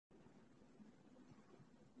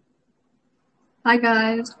Hi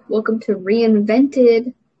guys, welcome to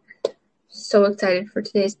Reinvented. So excited for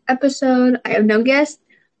today's episode. I have no guest,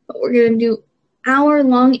 but we're gonna do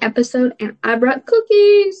hour-long episode, and I brought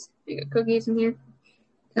cookies. I got cookies in here.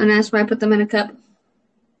 Don't ask why I put them in a cup.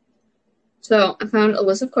 So I found a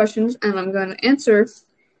list of questions, and I'm going to answer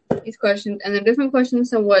these questions, and they're different questions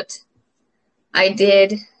than what I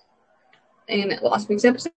did in last week's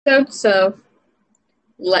episode. So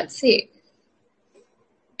let's see.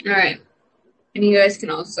 All right, and you guys can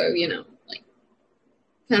also, kind of,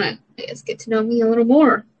 I guess, get to know me a little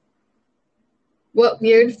more. What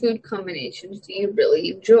weird food combinations do you really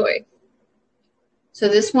enjoy? So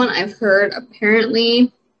this one I've heard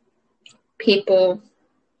apparently people,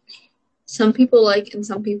 some people like and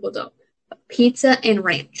some people don't. Pizza and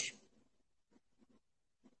ranch.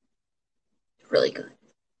 Really good.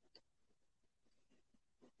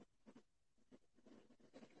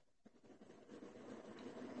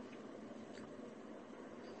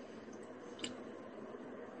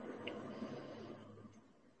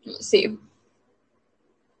 Let's see.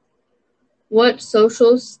 What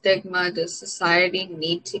social stigma does society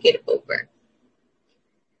need to get over?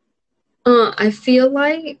 I feel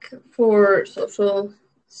like for social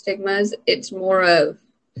stigmas, it's more of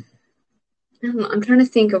I don't know. I'm trying to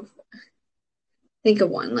think of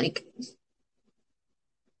one like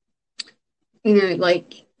I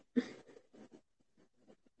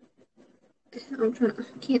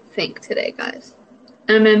can't think today, guys.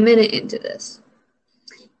 And I'm a minute into this.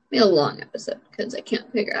 Be a long episode because I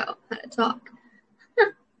can't figure out how to talk.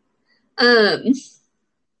 Um,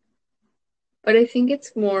 but I think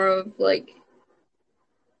it's more of like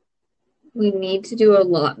we need to do a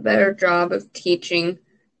lot better job of teaching,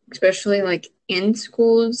 especially like in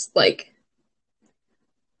schools, like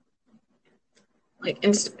I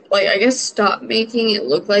guess stop making it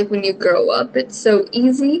look like when you grow up it's so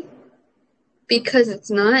easy because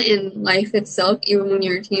it's not, in life itself, even when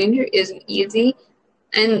you're a teenager, isn't easy.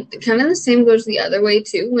 And kind of the same goes the other way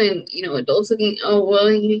too when, adults looking, oh,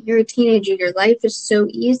 well, you're a teenager, your life is so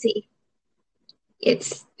easy.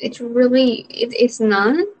 It's really it's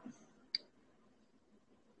not.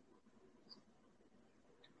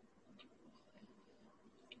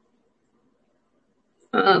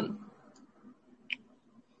 Um,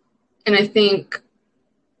 and I think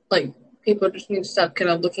like people just need to stop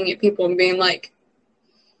kind of looking at people and being like,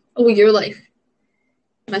 oh, your life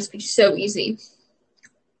must be so easy.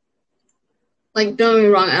 Like, don't get me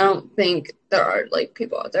wrong, I don't think there are like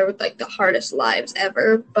people out there with like the hardest lives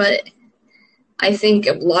ever, but I think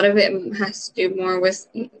a lot of it has to do more with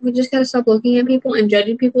we just gotta stop looking at people and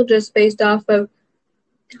judging people just based off of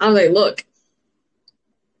how they look.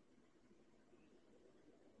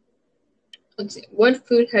 Let's see. What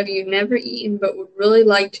food have you never eaten but would really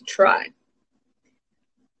like to try?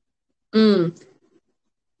 Mm.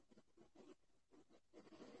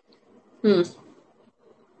 Hmm.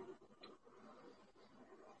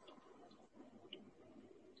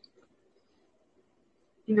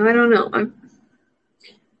 I don't know.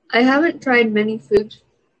 I haven't tried many foods.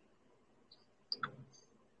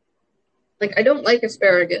 Like, I don't like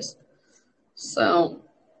asparagus. So,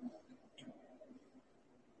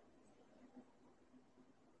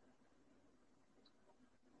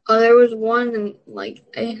 there was one, and like,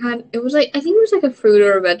 it was like, I think it was like a fruit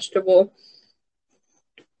or a vegetable.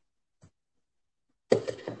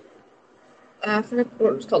 I forgot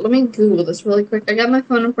what it was called. Let me Google this really quick. I got my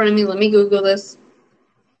phone in front of me. Let me Google this.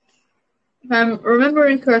 If I'm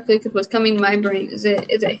remembering correctly, because what's coming to my brain is it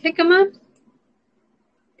jicama?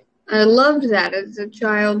 I loved that as a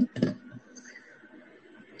child.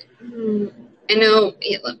 I know.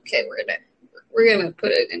 Yeah, okay, we're gonna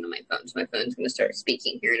put it into my phone. So my phone's gonna start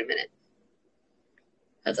speaking here in a minute,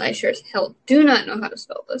 because I sure as hell do not know how to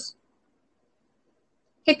spell this.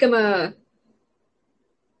 Jicama.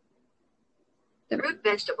 Root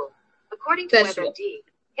vegetable. According to WebMD,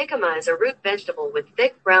 jicama is a root vegetable with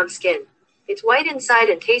thick brown skin. It's white inside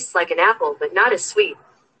and tastes like an apple but not as sweet.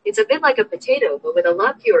 It's a bit like a potato but with a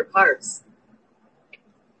lot fewer carbs.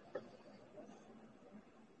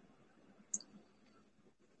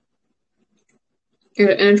 And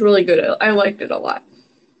it's really good. I liked it a lot.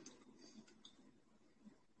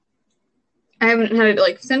 I haven't had it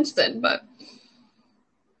like since then, but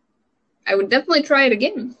I would definitely try it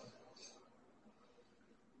again.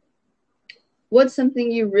 What's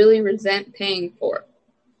something you really resent paying for?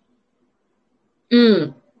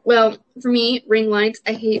 Well, for me, ring lights.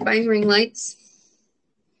 I hate buying ring lights.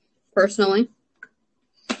 Personally,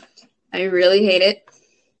 I really hate it.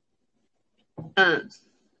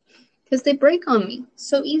 Because they break on me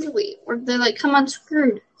so easily, or they like come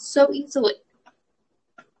unscrewed so easily.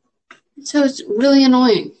 So it's really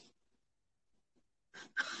annoying.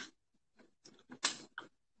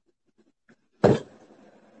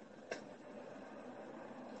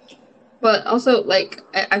 But also, like,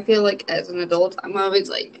 I feel like as an adult, I'm always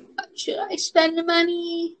like, should I spend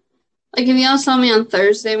money? Like, if y'all saw me on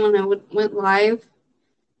Thursday when I went live,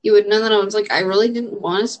 you would know that I was like, I really didn't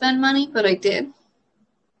want to spend money, but I did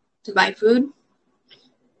to buy food.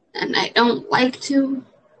 And I don't like to.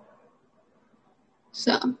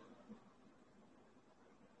 So,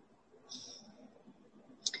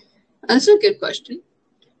 that's a good question.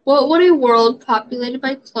 What would a world populated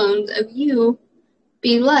by clones of you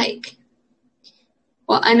be like?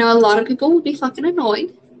 Well, I know a lot of people would be fucking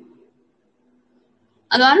annoyed.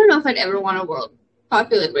 Although I don't know if I'd ever want a world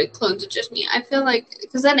populated by clones of just me. I feel like,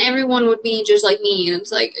 because then everyone would be just like me, and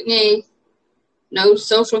it's like, okay, no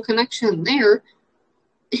social connection there.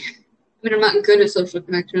 I mean, I'm not good at social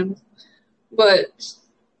connections, but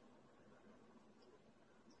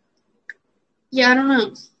yeah, I don't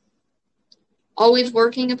know. Always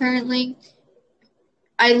working, apparently.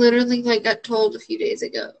 I literally like got told a few days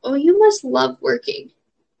ago, oh, you must love working.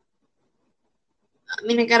 I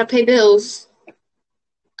mean, I gotta pay bills.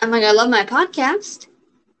 I'm like, I love my podcast.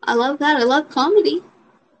 I love that. I love comedy.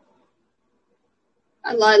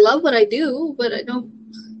 I love what I do, but I don't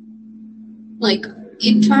like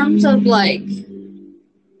in terms of like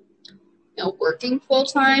working full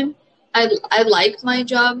time. I like my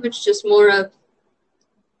job. It's just more of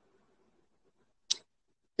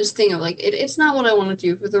this thing of like it's not what I want to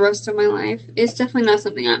do for the rest of my life. It's definitely not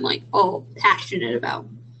something I'm like all passionate about.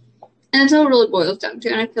 And that's all it really boils down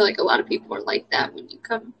to. And I feel like a lot of people are like that when you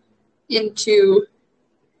come into,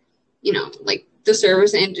 like the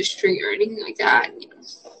service industry or anything like that.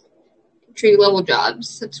 Entry level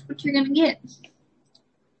jobs. That's what you're gonna get.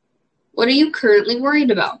 What are you currently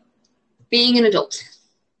worried about? Being an adult.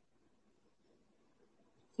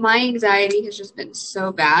 My anxiety has just been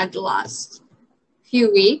so bad the last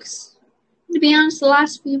few weeks. To be honest, the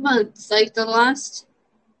last few months, like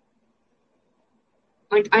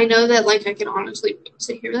I know that like I can honestly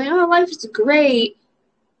sit here like, oh, life is great.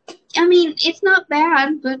 I mean, it's not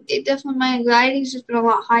bad, but it definitely my anxiety's just been a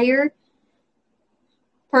lot higher.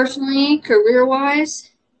 Personally, career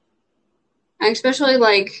wise, especially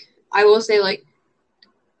like I will say like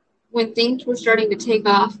when things were starting to take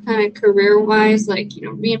off, kind of career wise, like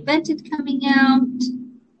Reinvented coming out,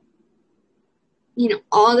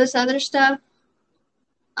 all this other stuff,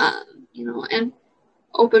 and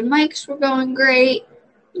open mics were going great.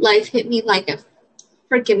 Life hit me like a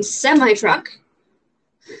freaking semi truck.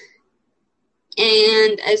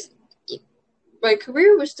 And as my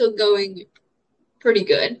career was still going pretty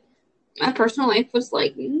good, my personal life was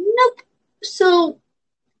like, nope. So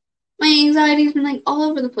my anxiety's been like all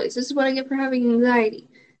over the place. This is what I get for having anxiety.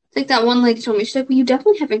 It's like that one lady told me, she's like, well, you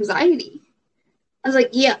definitely have anxiety. I was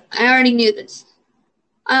like, yeah, I already knew this.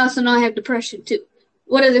 I also know I have depression too.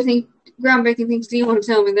 What other groundbreaking things do you want to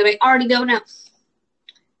tell me that I already don't know?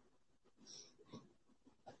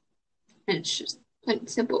 And it's just plain and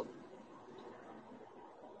simple.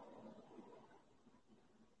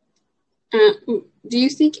 Do you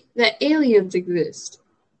think that aliens exist?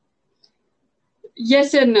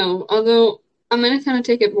 Yes and no. Although I'm gonna kind of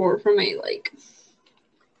take it more from a I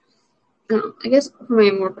guess from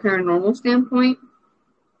a more paranormal standpoint.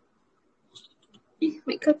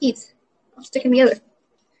 My cookies, I'll stick them together.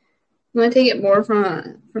 I'm gonna take it more from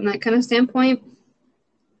that kind of standpoint.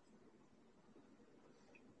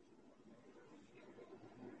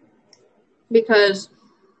 Because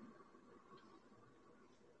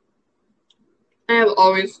I have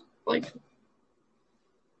always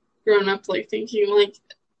grown up thinking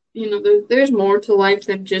there's more to life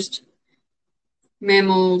than just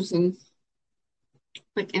mammals and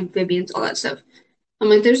amphibians, all that stuff. I'm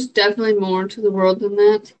like, there's definitely more to the world than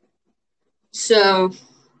that. So,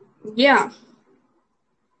 yeah.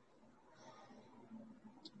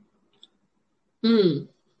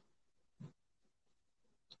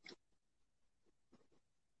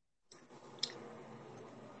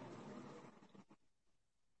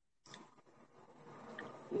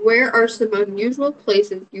 Where are some unusual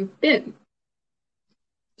places you've been?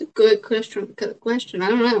 It's a good question. I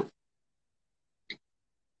don't know.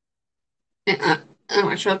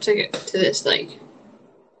 I should take it to this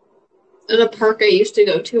there's a park I used to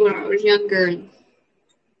go to when I was younger, and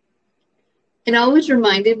it always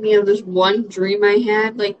reminded me of this one dream I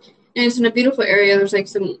had. And it's in a beautiful area. There's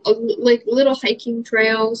some little hiking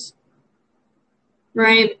trails,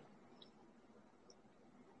 right?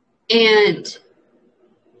 And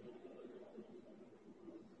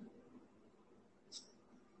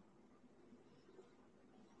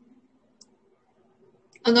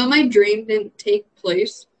although my dream didn't take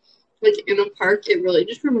place like in a park, it really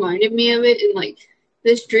just reminded me of it. And like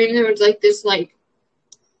this dream, there was like this like,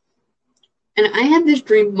 and I had this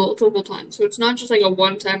dream multiple times, so it's not just like a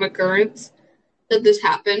one-time occurrence that this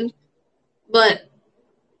happened, but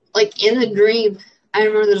like in the dream, I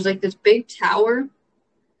remember there's like this big tower,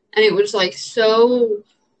 and it was like so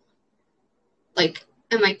like,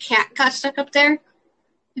 and my cat got stuck up there,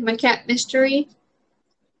 and my cat Mystery.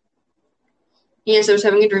 Yes, I was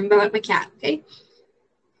having a dream about my cat, okay?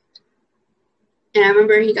 And I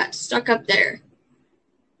remember he got stuck up there.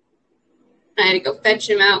 I had to go fetch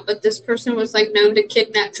him out, but this person was like known to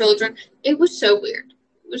kidnap children. It was so weird.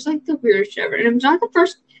 It was like the weirdest ever. And it was not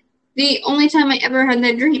the only time I ever had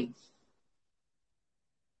that dream.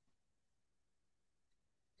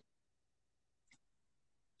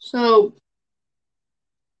 So,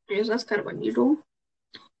 I guess that's kind of unusual.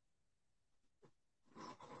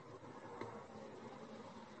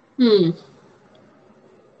 Hmm.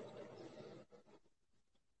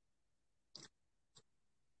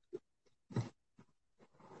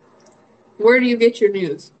 Where do you get your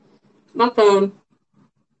news? My phone.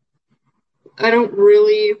 I don't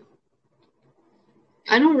really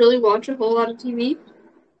watch a whole lot of TV.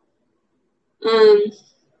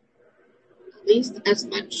 At least as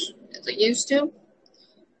much as I used to.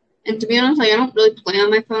 And to be honest, like I don't really play on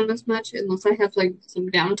my phone as much unless I have like some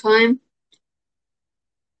downtime.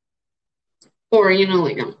 Or,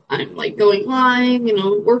 like I'm like going live,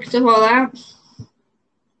 work stuff all that.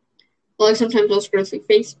 Like sometimes I'll scroll through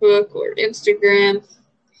Facebook or Instagram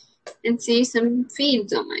and see some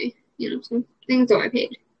feeds on my, some things on my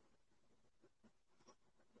page.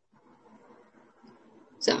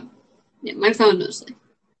 So, yeah, my phone mostly.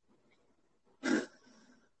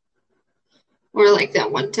 Or like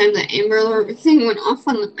that one time the Amber Alert thing went off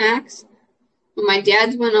on the Max. Well, my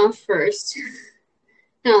dad's went off first.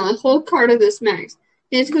 Now the whole cart of this Max.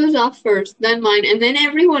 His goes off first, then mine, and then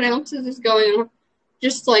everyone else's is going off.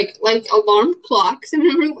 Just like alarm clocks, and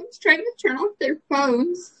everyone's trying to turn off their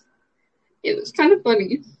phones. It was kind of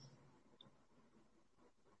funny.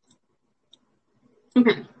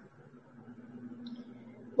 Okay.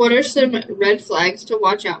 What are some red flags to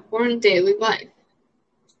watch out for in daily life?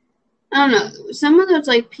 I don't know. Some of those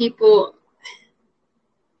like people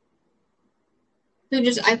who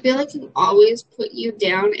just I feel like can always put you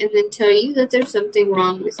down and then tell you that there's something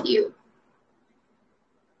wrong with you.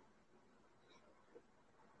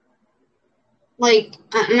 Like,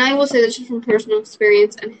 and I will say this from personal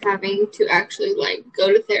experience and having to actually like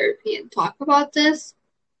go to therapy and talk about this.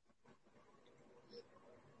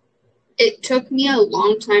 It took me a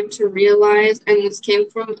long time to realize, and this came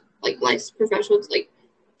from like licensed professionals, like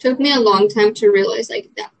took me a long time to realize like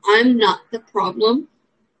that I'm not the problem.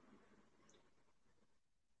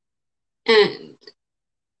 And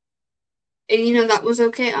that was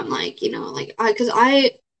okay. I'm like, because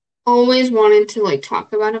I always wanted to like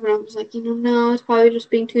talk about it, but I was like, no, it's probably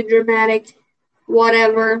just being too dramatic,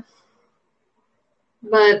 whatever.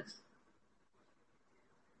 But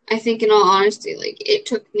I think in all honesty, like it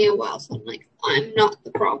took me a while, so I'm like, I'm not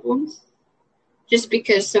the problem. Just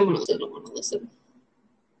because someone else doesn't want to listen.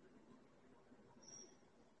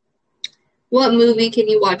 What movie can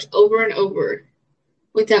you watch over and over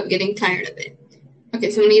without getting tired of it?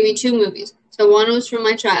 Okay, so I'm gonna give you two movies. So one was from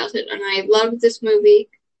my childhood, and I loved this movie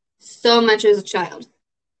so much as a child.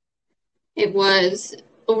 It was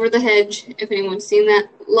Over the Hedge. If anyone's seen that,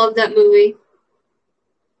 loved that movie.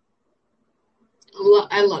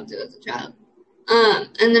 I loved it as a child.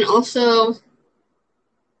 And then also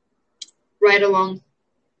Ride Along.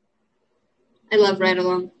 I love Ride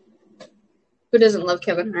Along. Who doesn't love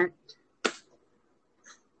Kevin Hart?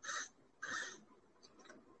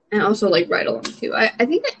 And also like Ride Along too. I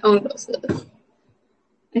think I own both of those.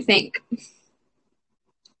 I think.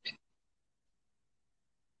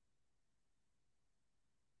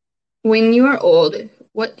 When you are old,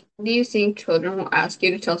 what do you think children will ask you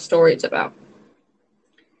to tell stories about?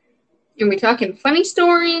 Are we talking funny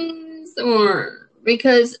stories or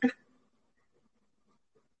because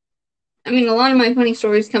a lot of my funny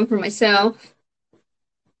stories come from myself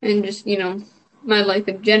and just, my life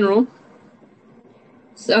in general.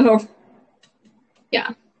 So,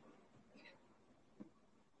 yeah.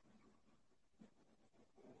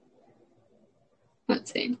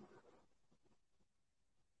 Let's see.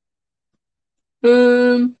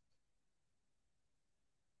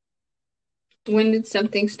 When did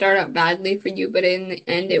something start out badly for you, but in the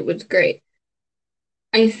end it was great?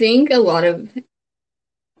 I think a lot of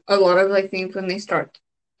like things when they start,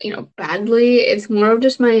 badly, it's more of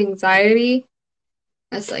just my anxiety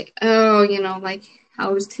That's like, oh, like,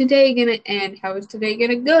 how is today gonna end? How is today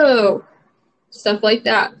gonna go? Stuff like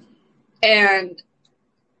that. And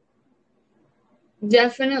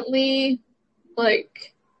definitely,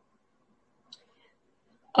 like,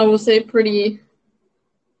 I will say pretty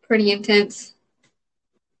intense.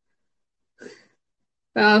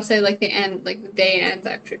 But I'll say like the day ends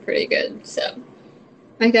actually pretty good. So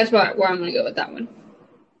like that's where I'm gonna go with that one.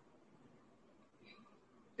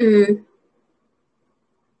 Mm.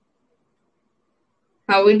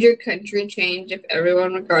 How would your country change if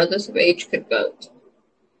everyone, regardless of age, could vote?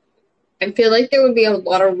 I feel like there would be a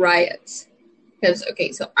lot of riots. Because,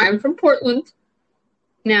 okay, so I'm from Portland.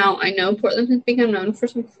 Now, I know Portland has become known for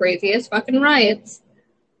some crazy ass fucking riots.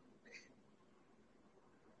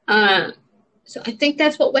 So I think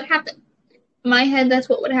that's what would happen. In my head, that's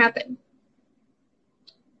what would happen.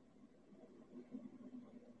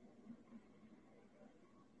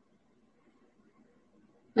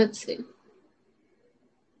 Let's see.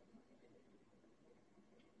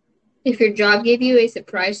 If your job gave you a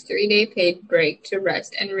surprise 3-day paid break to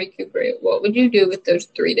rest and recuperate, what would you do with those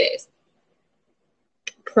 3 days?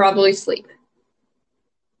 Probably sleep.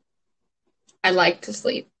 I like to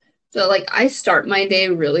sleep. So like I start my day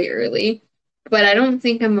really early, but I don't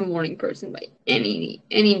think I'm a morning person by any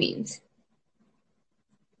means.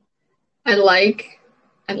 I like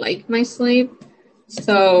my sleep.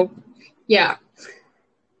 So yeah.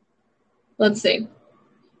 Let's see.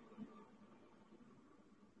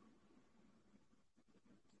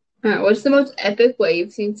 All right, what's the most epic way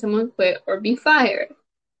you've seen someone quit or be fired?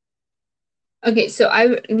 Okay, so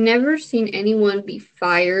I've never seen anyone be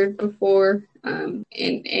fired before in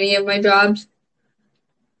any of my jobs,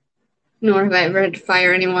 nor have I ever had to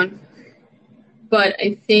fire anyone. But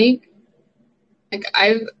I think like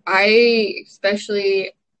I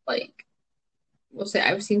especially like will say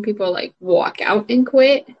I've seen people like walk out and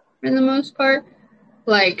quit for the most part.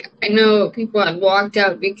 Like I know people had walked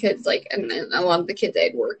out because and then a lot of the kids I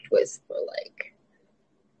had worked with were like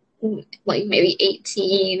maybe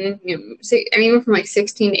 18, anywhere from like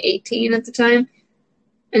 16 to 18 at the time,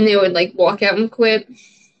 and they would like walk out and quit.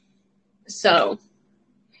 So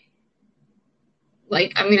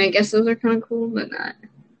like I mean I guess those are kind of cool, but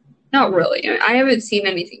not really. I haven't seen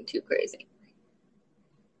anything too crazy.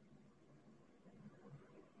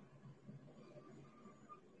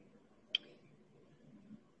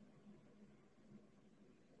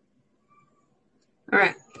 All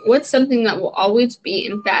right. What's something that will always be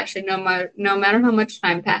in fashion no matter how much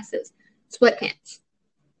time passes? Sweatpants.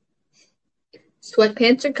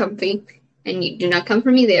 Sweatpants are comfy, and you do not come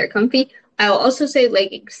for me. They are comfy. I will also say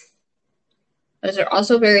leggings. Those are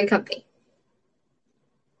also very comfy.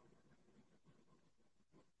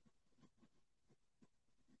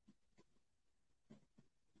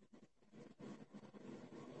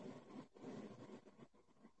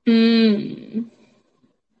 Hmm.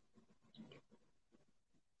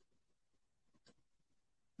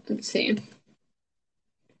 Let's see.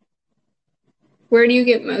 Where do you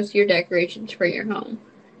get most of your decorations for your home?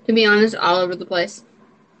 To be honest, all over the place.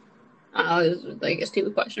 This is like a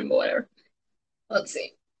stupid question, but whatever. Let's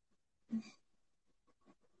see.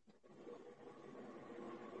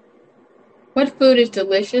 What food is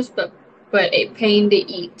delicious but a pain to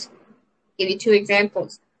eat? Give you two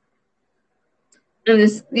examples. And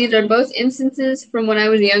these are both instances from when I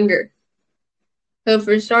was younger. So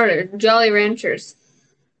for starters, Jolly Ranchers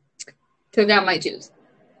took out my tooth.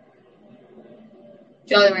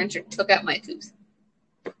 Jolly Rancher took out my tooth.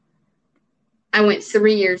 I went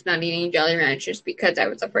 3 years not eating Jolly Ranchers because I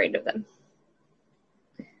was afraid of them.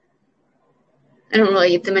 I don't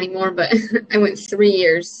really eat them anymore, but I went 3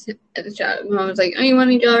 years as a child. Mom was like, "Oh, you want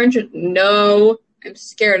to eat Jolly Ranchers?" No, I'm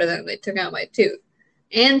scared of them. They took out my tooth.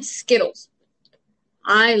 And Skittles.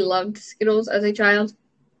 I loved Skittles as a child,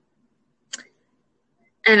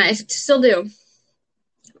 and I still do.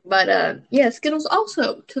 But yeah, Skittles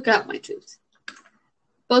also took out my tooth.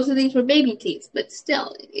 Both of these were baby teeth, but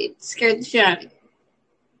still, it scared the shit out of me.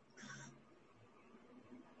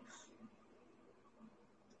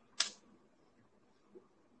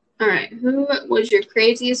 All right, who was your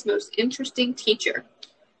craziest, most interesting teacher?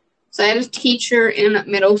 So I had a teacher in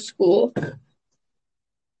middle school,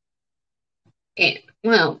 and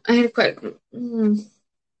well, I had quite.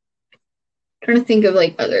 Trying to think of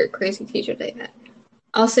like other crazy teachers I had.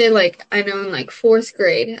 I'll say like I know in like fourth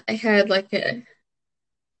grade I had like a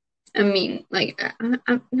mean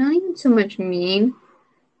I'm not even so much mean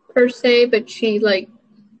per se, but she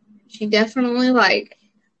definitely like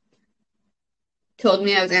told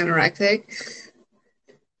me I was anorexic.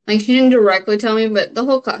 Like she didn't directly tell me, but the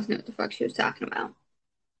whole class knew what the fuck she was talking about.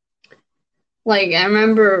 Like, I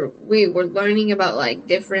remember we were learning about, like,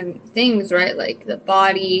 different things, right? Like, the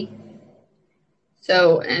body.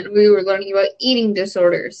 So, and we were learning about eating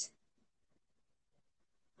disorders.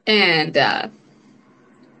 And, I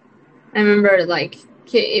remember, like,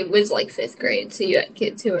 it was, like, 5th grade. So you had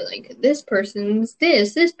kids who were like, this person's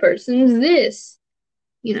this person's this.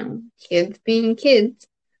 You know, kids being kids.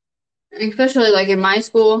 Especially, like, in my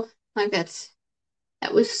school, like,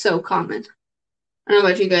 that was so common. I don't know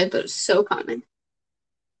about you guys, but it was so common.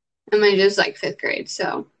 I mean, just like 5th grade.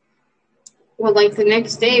 So, well, like the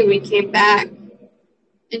next day we came back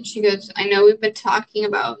and she goes, I know we've been talking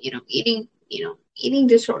about, eating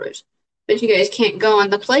disorders, but you guys can't go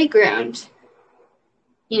on the playground,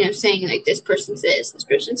 saying like this person's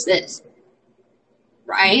this,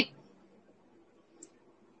 right?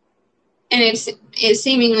 And it's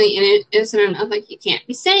seemingly innocent enough, like you can't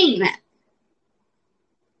be saying that.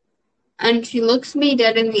 And she looks me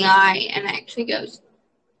dead in the eye and actually goes,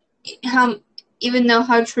 even though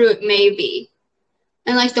how true it may be.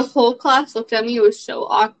 And like the whole class looked at me, it was so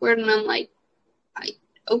awkward, and I'm like,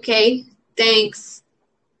 okay, thanks.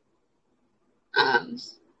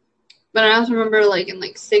 But I also remember like in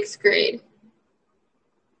like 6th grade,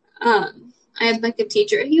 I had like a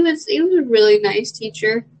teacher. He was a really nice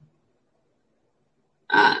teacher.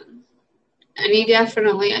 And he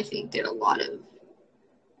definitely, I think, did a lot of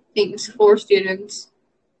things for students.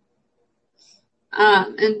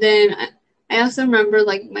 And then I also remember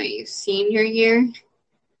like my senior year,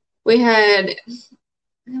 we had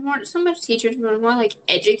there weren't so much teachers, but more like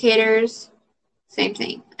educators. Same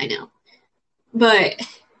thing, I know. But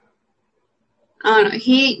I don't know,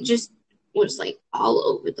 he just was like all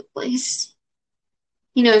over the place.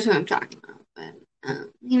 He knows who I'm talking about, but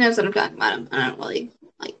he knows what I'm talking about. I don't really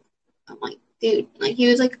like. I'm like, dude, like he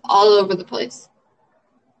was like all over the place.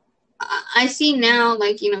 I see now,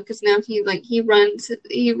 like because now he runs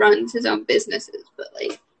his own businesses, but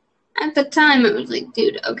like at the time it was like,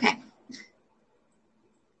 dude, okay.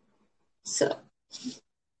 So,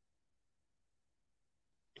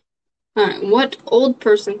 all right, what old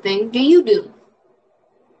person thing do you do?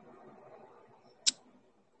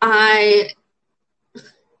 I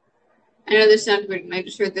know this sounds weird, and I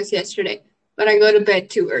just heard this yesterday, but I go to bed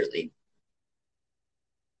too early.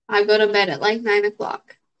 I go to bed at like 9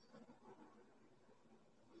 o'clock.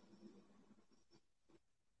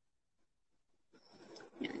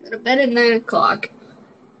 Yeah, I go to bed at 9 o'clock.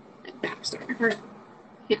 My back's starting to hurt.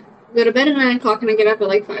 Yeah, I go to bed at 9 o'clock and I get up at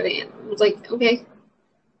like 5 a.m. I was like, okay,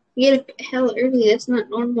 you get up hell early. That's not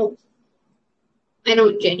normal. I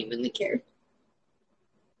don't genuinely care.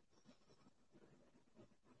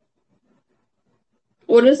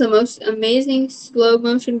 What is the most amazing slow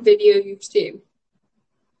motion video you've seen?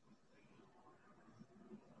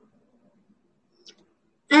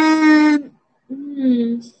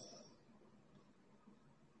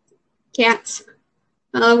 Cats.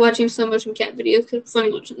 I love watching slow motion cat videos because it's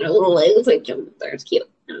funny watching their little legs like jump up there. It's cute.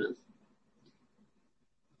 I don't know.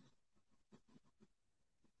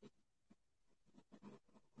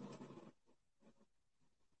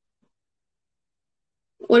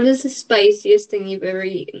 What is the spiciest thing you've ever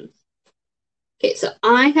eaten? Okay, so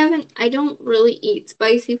I don't really eat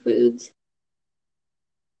spicy foods.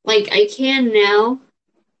 Like, I can now.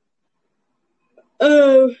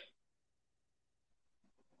 Oh.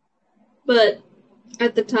 But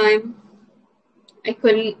at the time, I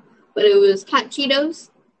couldn't. But it was hot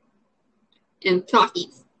Cheetos and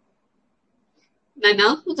Takis. My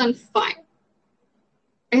mouth was on fire.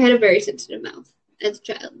 I had a very sensitive mouth as a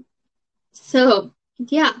child. So,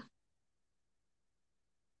 yeah.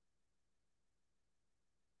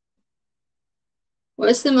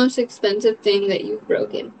 What's the most expensive thing that you've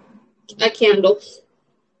broken? A candle.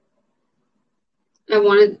 I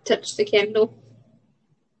wanted to touch the candle.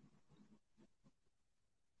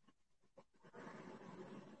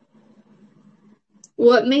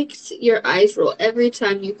 What makes your eyes roll every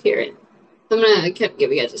time you hear it? I'm gonna give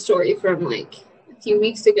you guys a story from like a few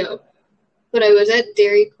weeks ago. But I was at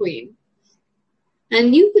Dairy Queen,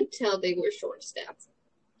 and you could tell they were short-staffed.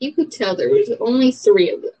 You could tell there was only 3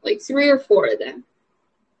 of them, like 3 or 4 of them.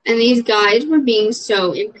 And these guys were being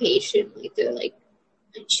so impatient. Like, they're like,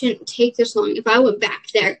 it shouldn't take this long. If I went back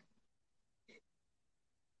there,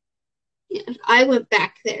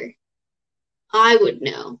 I would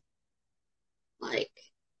know. Like,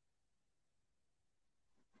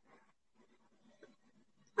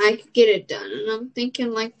 I could get it done. And I'm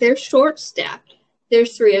thinking, like, they're short-staffed.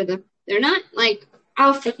 There's 3 of them. They're not, like,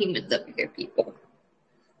 alpha humans up here, people.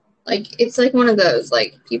 Like, it's like one of those,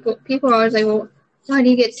 like, people are always like, well, why do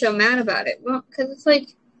you get so mad about it? Well, because it's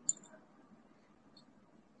like,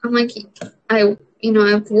 I'm like, I've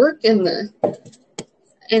worked in the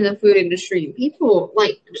food industry, and people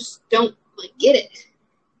like just don't like get it.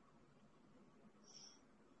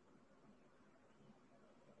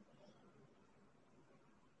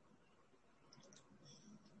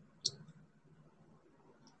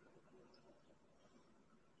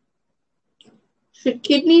 Should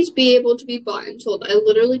kidneys be able to be bought and sold? I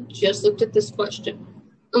literally just looked at this question.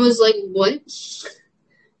 I was like, what?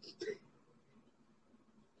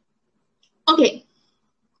 Okay.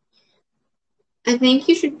 I think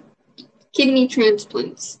kidney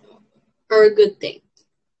transplants are a good thing.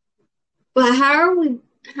 But how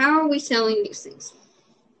are we selling these things?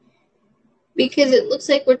 Because it looks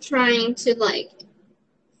like we're trying to like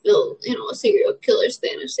fill, a serial killer's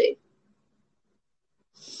fantasy.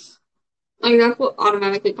 Like that's what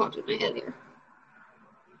automatically popped in my head here.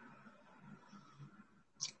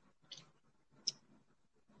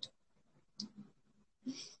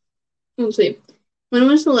 Let's see. When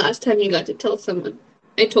was the last time you got to tell someone,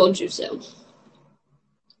 I told you so?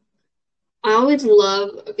 I always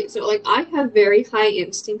love, okay, so like I have very high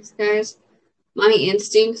instincts, guys. My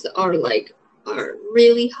instincts are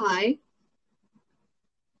really high.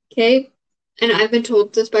 Okay? And I've been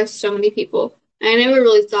told this by so many people. I never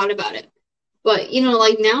really thought about it. But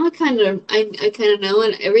like now I kind of know,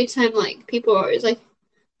 and every time like people are always like,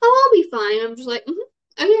 "Oh, I'll be fine." I'm just like,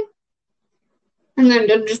 okay. And then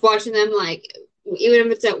I'm just watching them like, even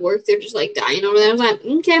if it's at work, they're just like dying over there. I was like,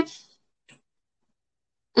 okay. I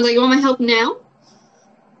was like, "You want my help now?"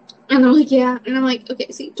 And they're like, "Yeah." And I'm like,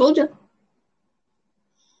 "Okay, see, told you."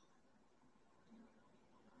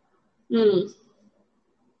 Hmm.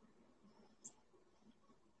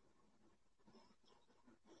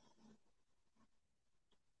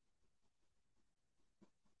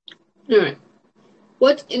 All right.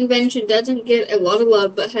 What invention doesn't get a lot of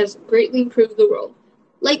love but has greatly improved the world?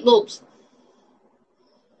 Light bulbs.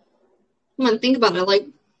 Come on, think about it. Like,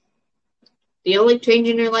 do you like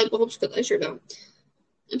changing your light bulbs? Because I sure don't.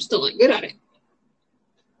 I'm still not good at it.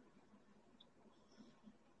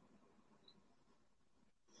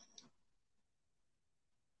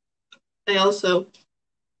 I also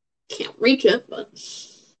can't reach it, but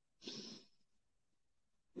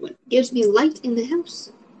what gives me light in the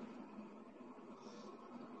house?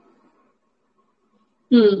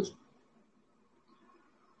 Hmm.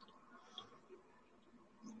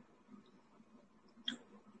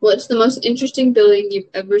 What's the most interesting building you've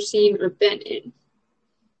ever seen or been in?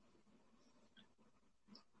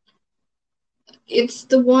 It's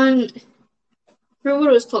the one, I forget what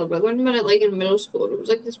it was called, but I learned about it like in middle school. It was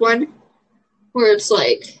like this one where it's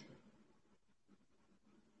like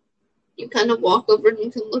you kind of walk over and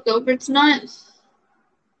you can look over. It's not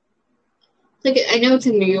like I know it's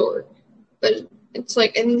in New York, but it's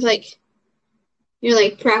like I think like you're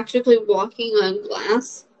like practically walking on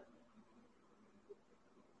glass.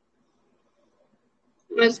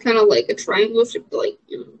 And it's kind of like a triangle to like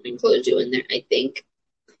enclose you in there. I think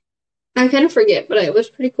I kind of forget, but it was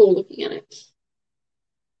pretty cool looking at it.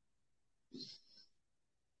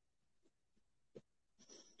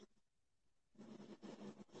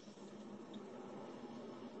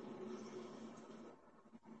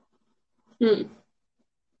 Hmm.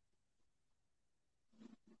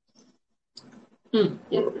 Hmm.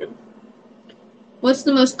 What's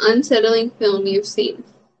the most unsettling film you've seen?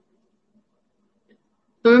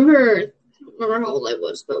 I don't remember how old I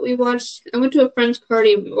was, but I went to a friend's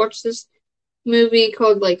party and we watched this movie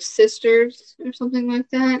called like Sisters or something like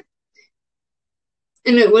that.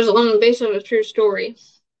 And it was based on a true story.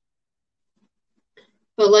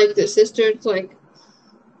 But like the sisters like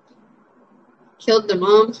killed the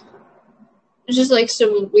mom. It's just like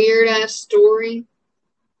some weird ass story.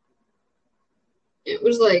 It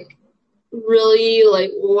was like really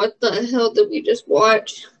like what the hell did we just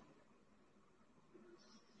watch?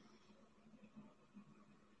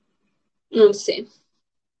 Let's see.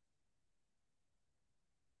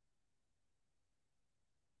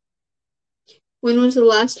 When was the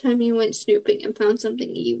last time you went snooping and found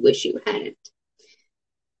something you wish you hadn't?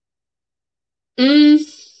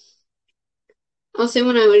 Mm, I'll say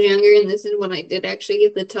when I was younger, and this is when I did actually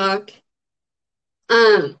get the talk.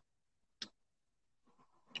 Um,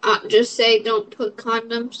 I'll just say don't put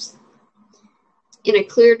condoms in a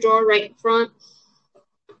clear drawer right in front.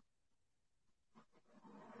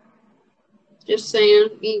 Just saying,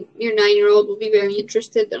 your 9-year-old will be very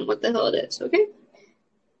interested in what the hell it is, okay?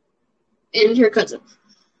 And her cousin.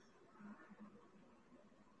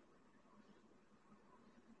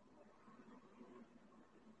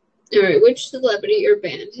 All right, which celebrity or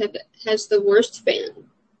band has the worst fan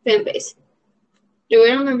base? Do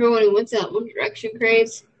I remember when we went to that One Direction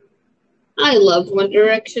craze? I love One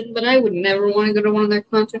Direction, but I would never want to go to one of their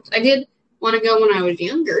concerts. I did want to go when I was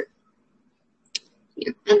younger.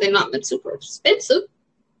 Yeah, and they've not been super expensive.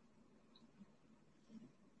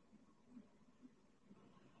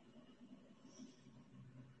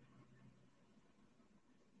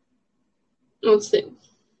 Let's see.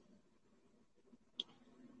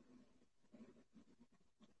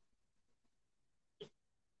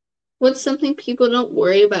 What's something people don't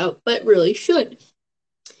worry about but really should?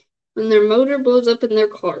 When their motor blows up in their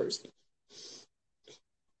cars.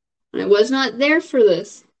 I was not there for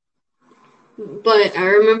this, but I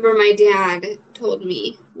remember my dad told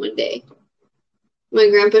me one day, my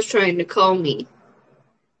grandpa's trying to call me.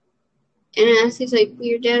 And I asked, he's like,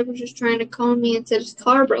 your dad was just trying to call me and said his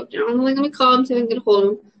car broke down. I'm like, let me call him, see if I can get a hold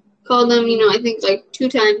of him. Called them, I think like 2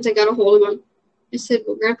 times I got a hold of him. I said,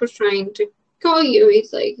 well, grandpa's trying to call you. He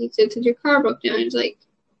said, since your car broke down. He's like,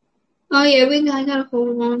 oh yeah, I got a hold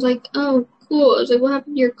of him. I was like, oh, cool. I was like, what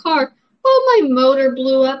happened to your car? Oh, my motor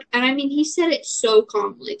blew up. And I mean, he said it so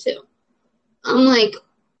calmly too. I'm like,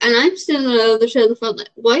 and I'm sitting on the other side of the phone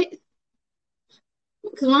like, what?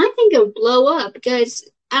 Because when I think of blow up, guys,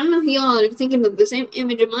 I don't know if y'all are thinking of the same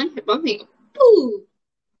image in my head, but I'm thinking, boo.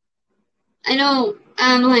 I know,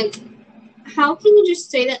 I'm like, how can you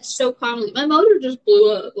just say that so calmly? My motor just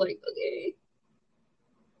blew up. Like, okay.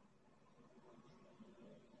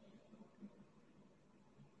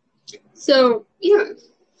 So, yeah.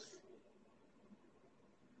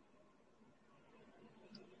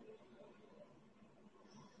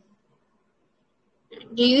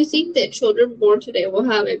 Do you think that children born today will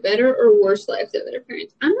have a better or worse life than their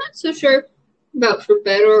parents? I'm not so sure about for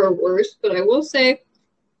better or worse, but I will say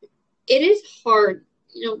it is hard,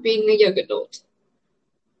 being a young adult.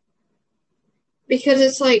 Because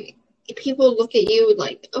it's like people look at you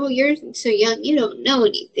like, oh, you're so young, you don't know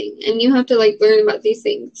anything. And you have to like learn about these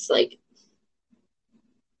things. Like,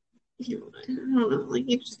 I don't know, like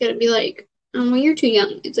you just gotta be like, well, you're too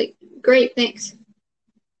young. It's like, great, thanks.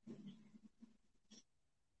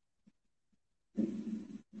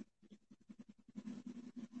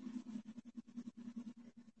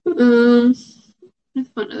 Let's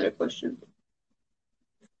find another question.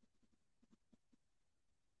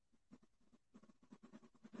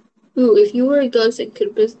 Ooh, if you were a ghost and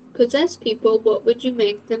could possess people, what would you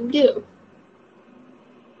make them do?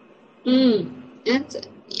 That's it.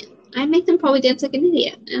 Yeah. I'd make them probably dance like an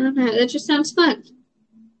idiot. I don't know. That just sounds fun.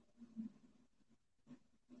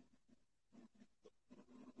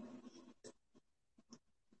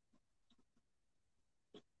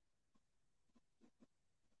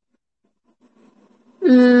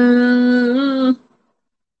 I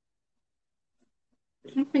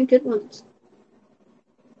find good ones.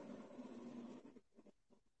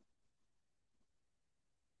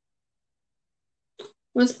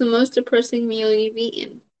 What's the most depressing meal you've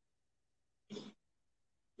eaten?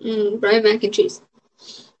 Fried mac and cheese.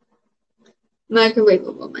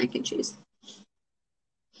 Microwavable mac and cheese.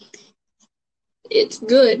 It's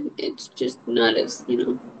good. It's just not as,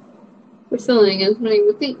 fulfilling as many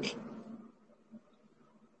would think.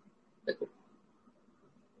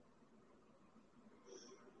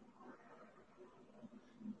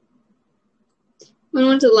 When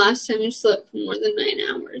was the last time you slept for more than 9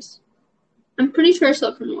 hours? I'm pretty sure I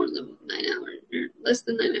slept for more than 9 hours, or less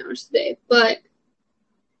than 9 hours today, but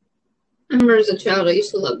I remember as a child I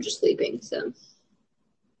used to love just sleeping, so.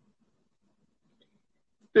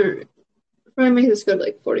 Alright. I'm trying to make this go to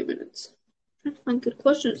like 40 minutes. I'm trying to find good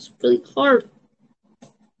questions. It's really hard.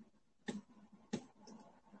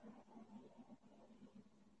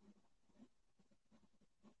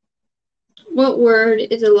 What word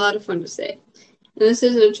is a lot of fun to say? And this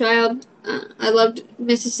is a child. I loved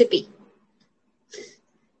Mississippi.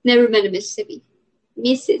 Never been to Mississippi.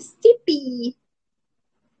 Mississippi.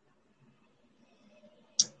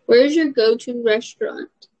 Where's your go-to restaurant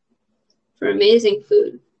for amazing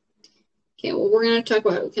food? Okay, well, we're going to talk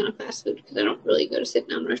about what kind of fast food because I don't really go to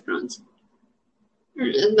sit-down restaurants.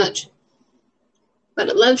 Not as much. But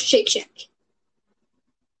I love Shake Shack.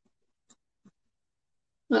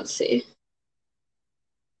 Let's see.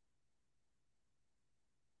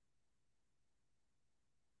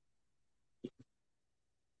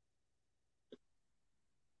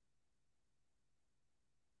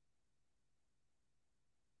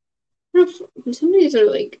 Some of these are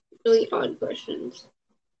like really odd questions.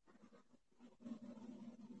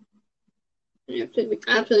 They have to make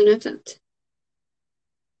absolutely no sense.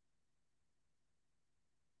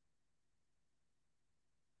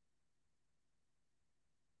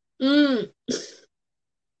 And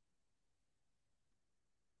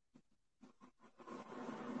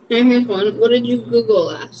here's one. What did you Google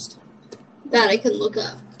last? That I can look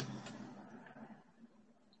up.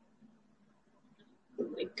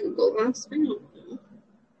 Like Google Maps? I don't know.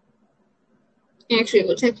 Actually,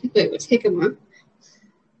 well, technically it was Jicama.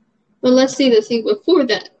 But let's see the thing before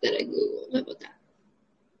that I Googled. How about that?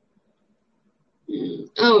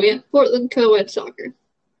 Oh, yeah. Portland Co-ed Soccer.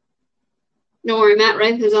 Don't worry, Matt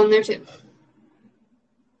Rife is on there too.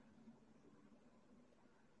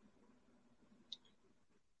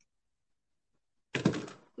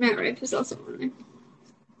 Matt Rife is also on there.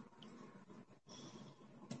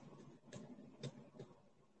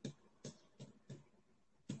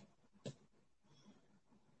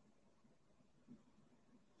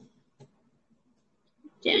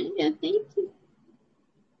 Yeah, thank you.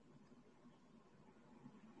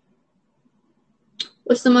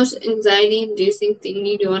 What's the most anxiety-inducing thing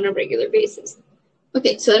you do on a regular basis?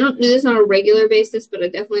 Okay, so I don't do this on a regular basis, but I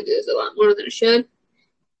definitely do this a lot more than I should.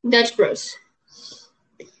 Dutch Bros.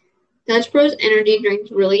 Dutch Bros energy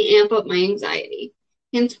drinks really amp up my anxiety.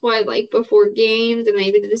 Hence why, like, before games, and I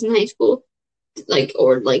even did this in high school, the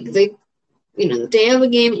day of a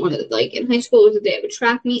game, or like in high school, it was the day of a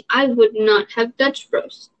track meet, I would not have Dutch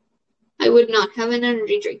Bros. I would not have an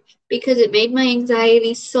energy drink because it made my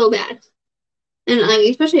anxiety so bad. And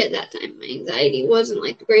especially at that time, my anxiety wasn't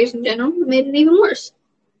like the greatest in general. It made it even worse.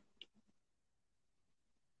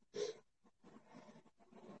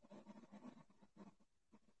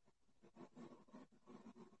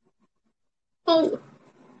 Oh.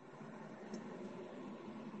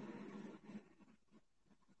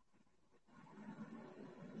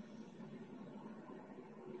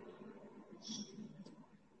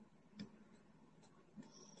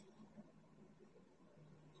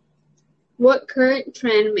 What current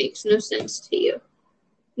trend makes no sense to you?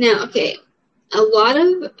 Now, okay, a lot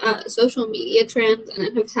of social media trends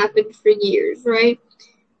that have happened for years, right,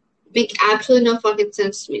 make absolutely no fucking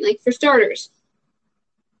sense to me. Like, for starters,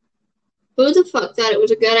 who the fuck thought it was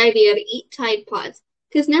a good idea to eat Tide Pods?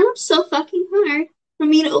 Because now it's so fucking hard for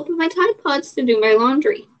me to open my Tide Pods to do my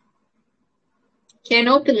laundry. Can't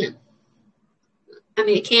open them. I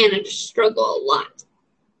mean, I can, I just struggle a lot.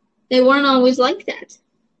 They weren't always like that.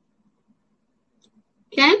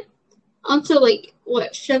 Okay? Also, like,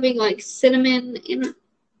 what, shoving, like, cinnamon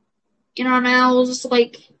in our mouths?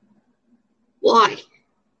 Like, why?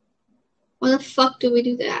 Why the fuck do we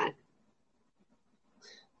do that?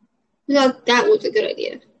 I thought that was a good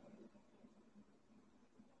idea.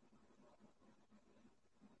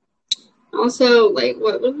 Also, like,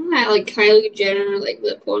 what wasn't that, like, Kylie Jenner, like,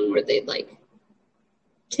 lip one where they'd, like,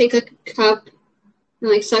 take a cup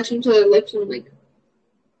and, like, suction to their lips and, like,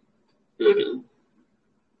 I don't know,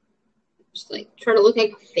 just, like, try to look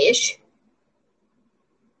like a fish?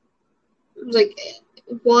 I was like,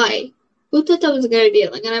 why? Who thought that was a good idea?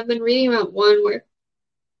 Like, and I've been reading about one where,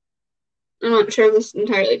 I'm not sure if this is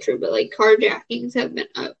entirely true, but, like, carjackings have been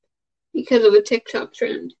up because of a TikTok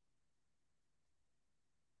trend.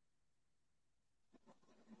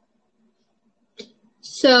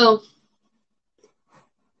 So,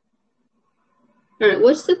 alright,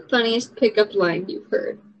 what's the funniest pickup line you've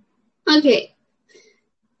heard? Okay,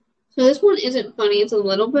 so this one isn't funny. It's a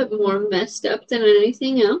little bit more messed up than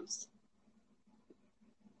anything else.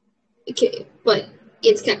 Okay, but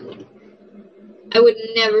it's kind of funny. I would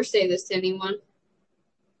never say this to anyone.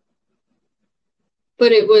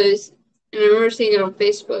 But it was, and I remember seeing it on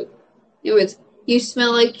Facebook. It was, "You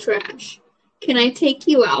smell like trash. Can I take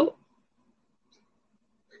you out?"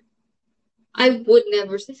 I would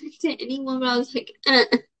never say that to anyone, but I was like,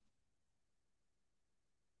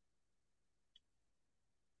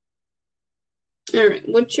 Alright,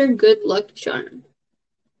 what's your good luck charm?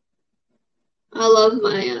 I love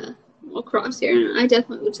my little cross here, and I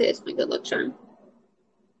definitely would say it's my good luck charm.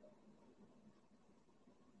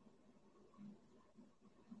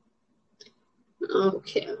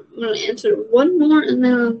 Okay, I'm gonna answer one more and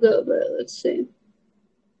then I'll go, but let's see.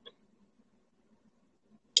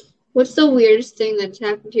 What's the weirdest thing that's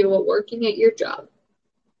happened to you while working at your job?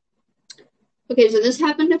 Okay, so this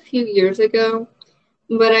happened a few years ago,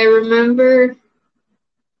 but I remember,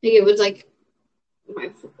 like, it was like my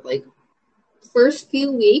first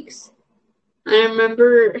few weeks. I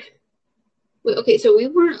remember, okay, so we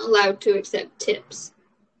weren't allowed to accept tips,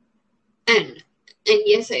 and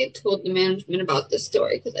yes, I had told the management about this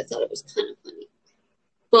story because I thought it was kind of funny.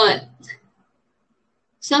 But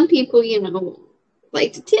some people,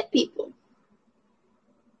 like to tip people.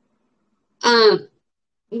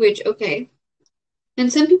 Which, okay.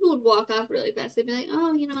 And some people would walk off really fast. They'd be like,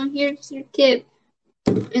 "Oh, here's your tip."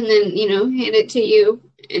 And then, hand it to you.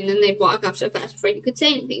 And then they'd walk off so fast before you could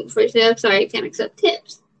say anything. Before you say, "I'm sorry, I can't accept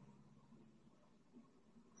tips."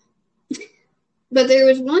 But there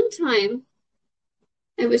was one time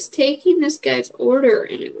I was taking this guy's order,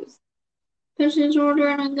 and it was pushing his order,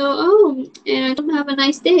 and I go, oh, and I told him, have a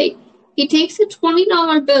nice day. He takes a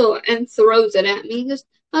 $20 bill and throws it at me. He goes,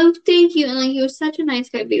 oh, thank you. And like, he was such a nice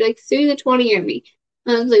guy, but he like threw the 20 at me.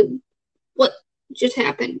 And I was like, what just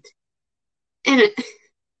happened? And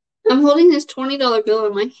I'm holding this $20 bill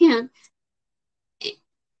in my hand,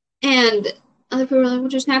 and other people were like,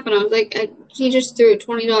 what just happened? I was like, he just threw a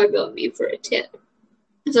 $20 bill at me for a tip.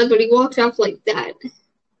 It's like, but he walked off like that. It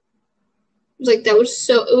was like, it was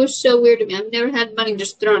so weird to me. I've never had money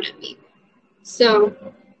just thrown at me. So,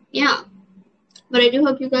 yeah. But I do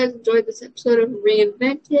hope you guys enjoyed this episode of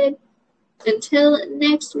Reinvented. Until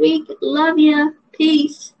next week, love ya.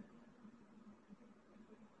 Peace.